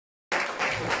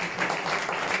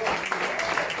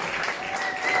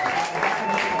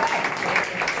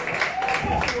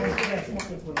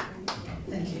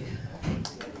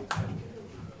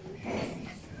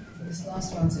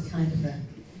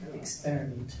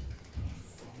experiment.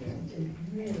 I didn't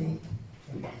really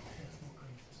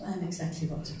plan exactly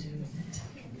what to do with it.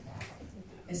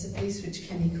 It's a piece which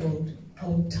Kenny called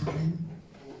Old Time.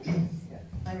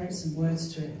 I wrote some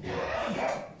words to it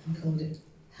and called it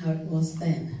How It Was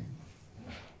Then.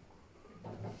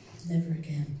 Never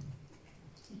again.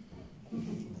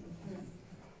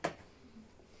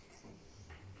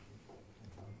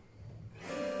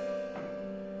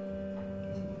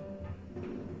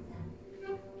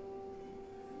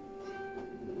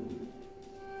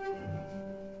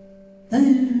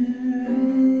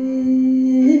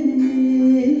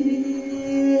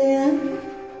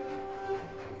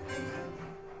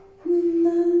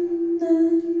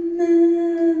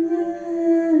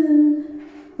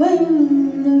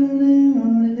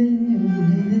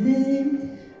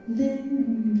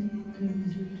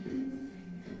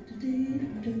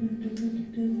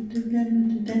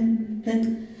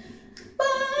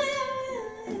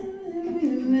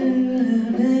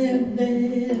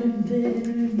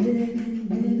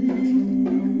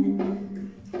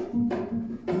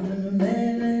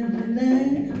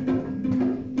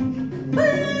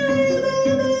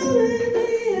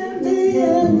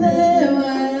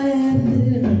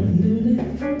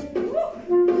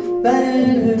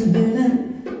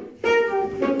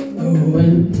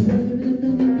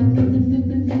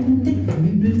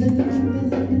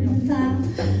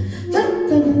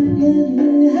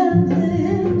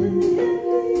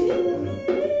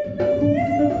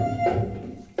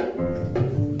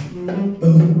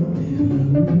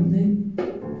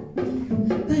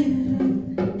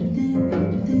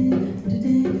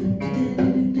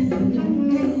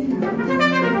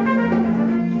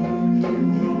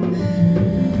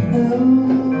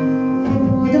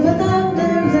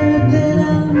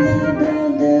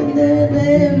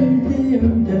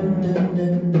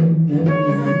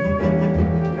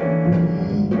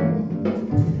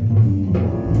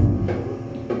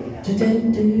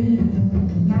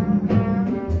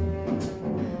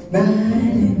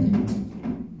 Riding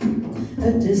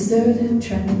a deserted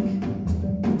track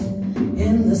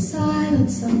in the silent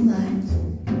sunlight.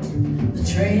 The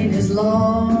train is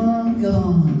long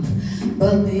gone,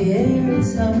 but the air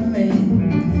is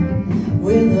humming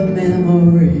with a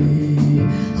memory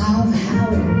of how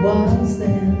it was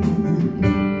then.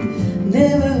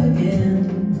 Never again,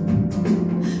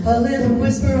 a little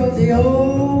whisper of the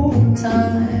old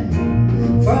time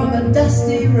from a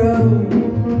dusty road.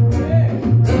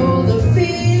 Though the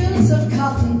fields of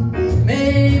cotton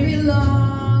may be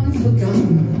long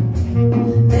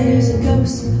forgotten, there's a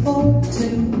ghost or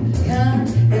two can't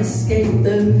escape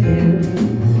the view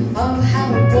of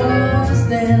how it was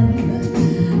then.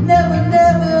 Never,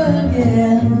 never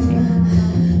again.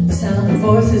 The sound of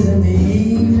voices in the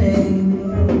evening,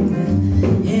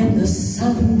 in the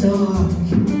sudden dark.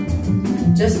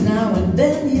 Just now and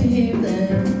then you hear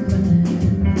them.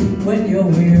 When you're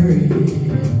weary,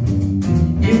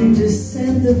 you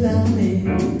descend the valley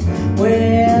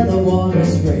where the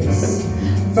waters race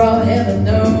from heaven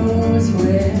knows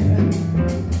where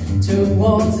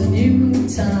towards a new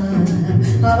time.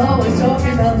 I'm always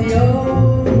talking about the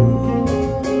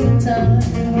old time.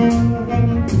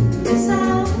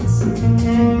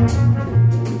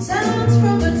 Sounds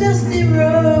from the dusty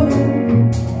road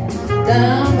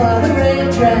down by the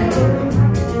rail track.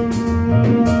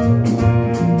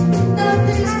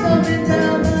 Nothing's coming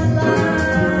down the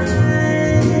line.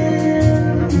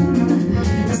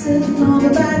 Sitting on the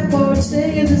back porch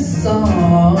singing this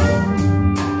song.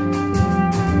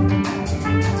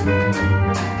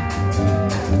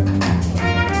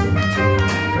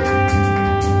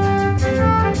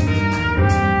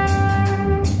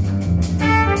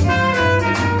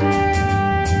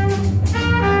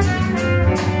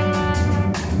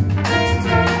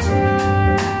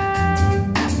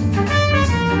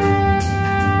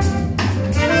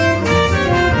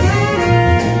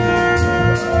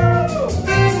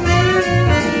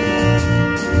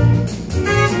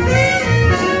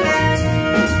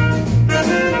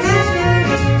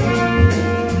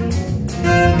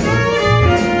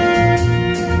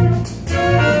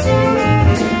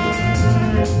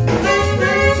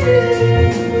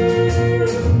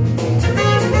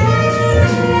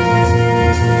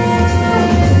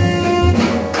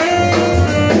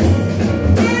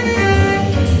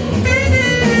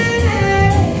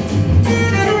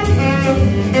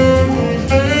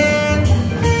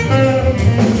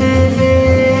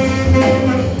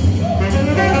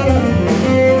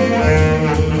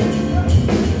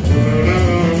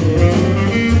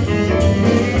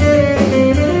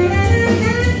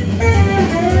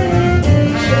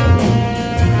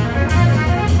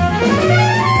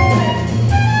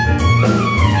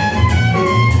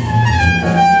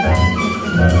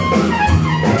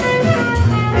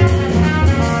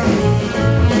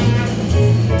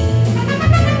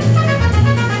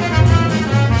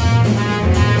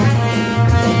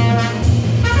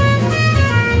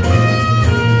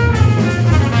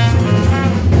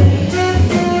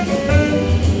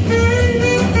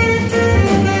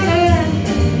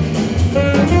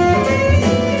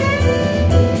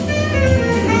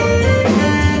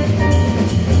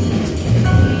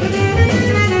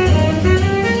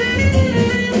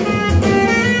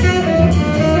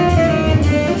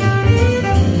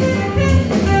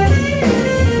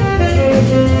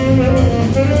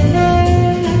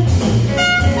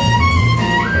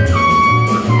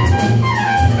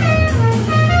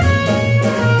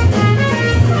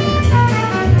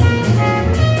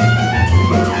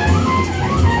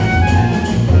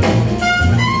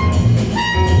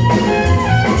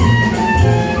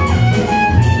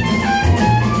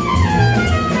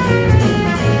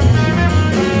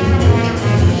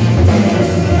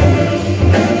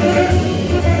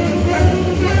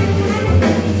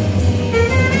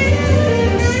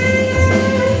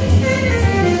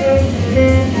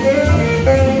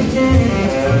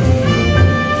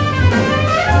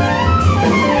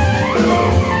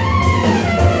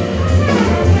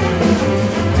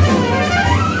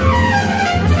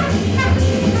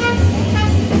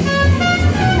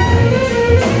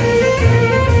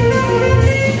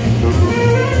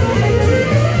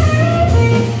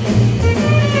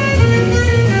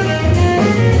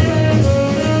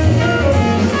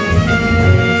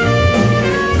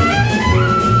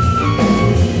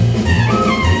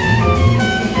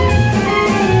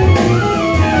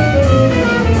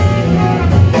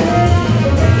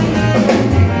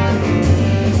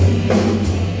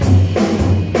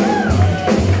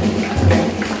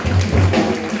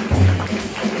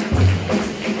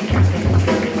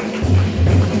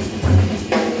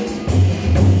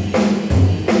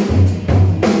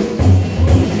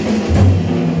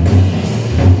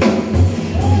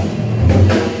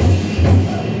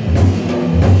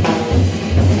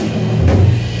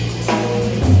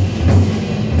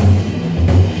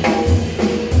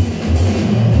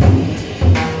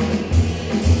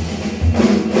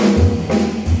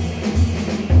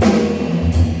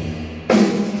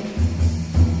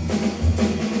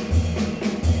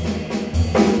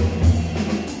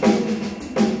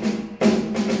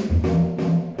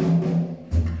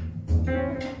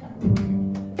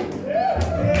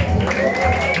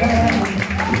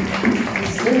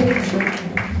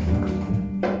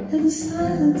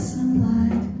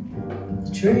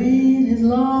 train is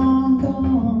long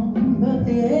gone, but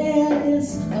the air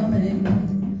is humming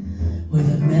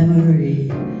with a memory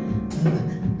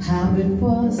of how it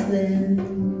was then.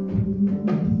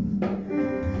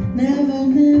 Never,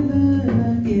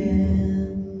 never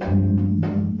again.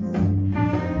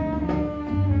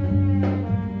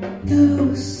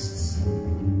 Ghosts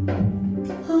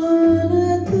on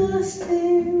a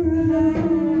dusty road.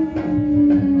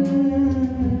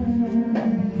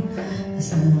 The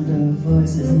sound of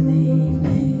voices in the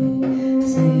evening,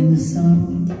 singing the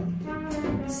song,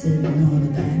 sitting on the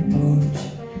back porch,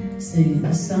 singing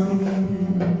the song.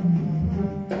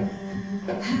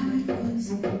 How it was.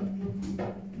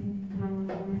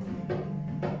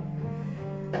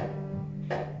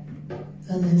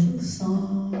 A little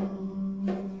song.